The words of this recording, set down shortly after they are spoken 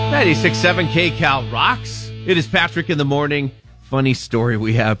96.7 KCal rocks. It is Patrick in the morning. Funny story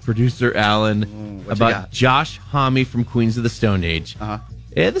we have, producer Alan, about Josh Homme from Queens of the Stone Age.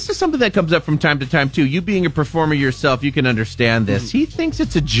 Yeah, this is something that comes up from time to time, too. You being a performer yourself, you can understand this. He thinks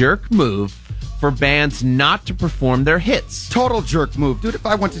it's a jerk move for bands not to perform their hits. Total jerk move. Dude, if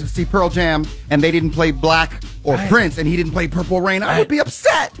I went to see Pearl Jam and they didn't play Black or Prince and he didn't play Purple Rain, I would be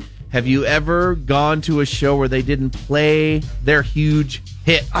upset. Have you ever gone to a show where they didn't play their huge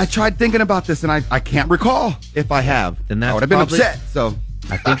hit? I tried thinking about this, and I can't recall if I have. Then that's I would have been upset. So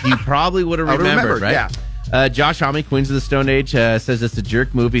I think you probably would have remembered, right? Yeah. Josh Homme, Queens of the Stone Age, says it's a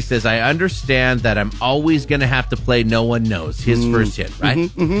jerk move. He says, I understand that I'm always going to have to play No One Knows, his first hit, right?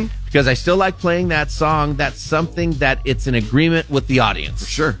 Because I still like playing that song. That's something that it's an agreement with the audience. For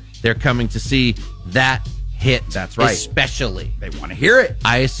sure. They're coming to see that hit. That's right. Especially. They want to hear it.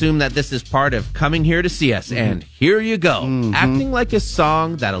 I assume that this is part of coming here to see us, and here you go. Acting like a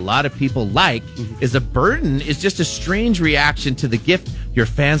song that a lot of people like is a burden is just a strange reaction to the gift your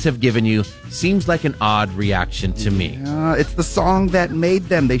fans have given you. Seems like an odd reaction to me. It's the song that made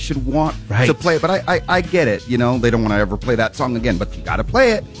them. They should want to play it. But I get it. You know, they don't want to ever play that song again. But you got to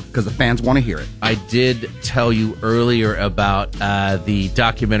play it because the fans want to hear it. I did tell you earlier about the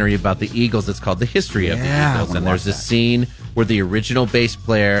documentary about the Eagles. It's called The History of the Eagles. And there's a scene where the original bass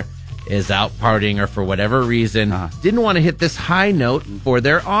player is out partying or for whatever reason didn't want to hit this high note for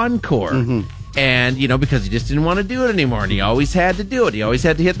their encore. And, you know, because he just didn't want to do it anymore. And he always had to do it. He always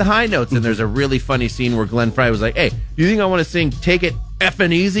had to hit the high notes. And there's a really funny scene where Glenn Frey was like, hey, you think I want to sing Take It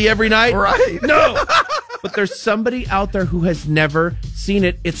Effin' Easy every night? Right. No. But there's somebody out there who has never seen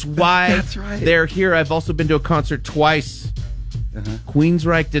it. It's why they're here. I've also been to a concert twice.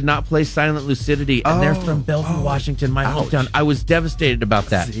 Queensryche did not play Silent Lucidity, and they're from Bellevue, Washington, my hometown. I was devastated about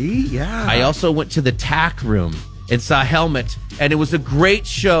that. See? Yeah. I also went to the TAC room and saw Helmet, and it was a great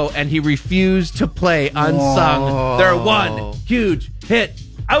show, and he refused to play Unsung, their one huge hit.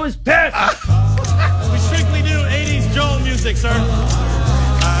 I was pissed. We strictly do 80s Joel music, sir. And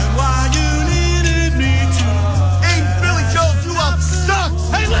why you needed me to. Hey, Billy Joel, you up sucks.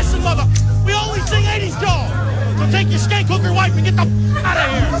 Hey, listen, mother. We only sing 80s Joel. So take your skank hooker wife and get the out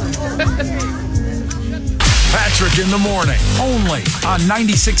of here. Patrick in the morning, only on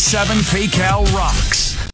 96.7 KCal Rocks.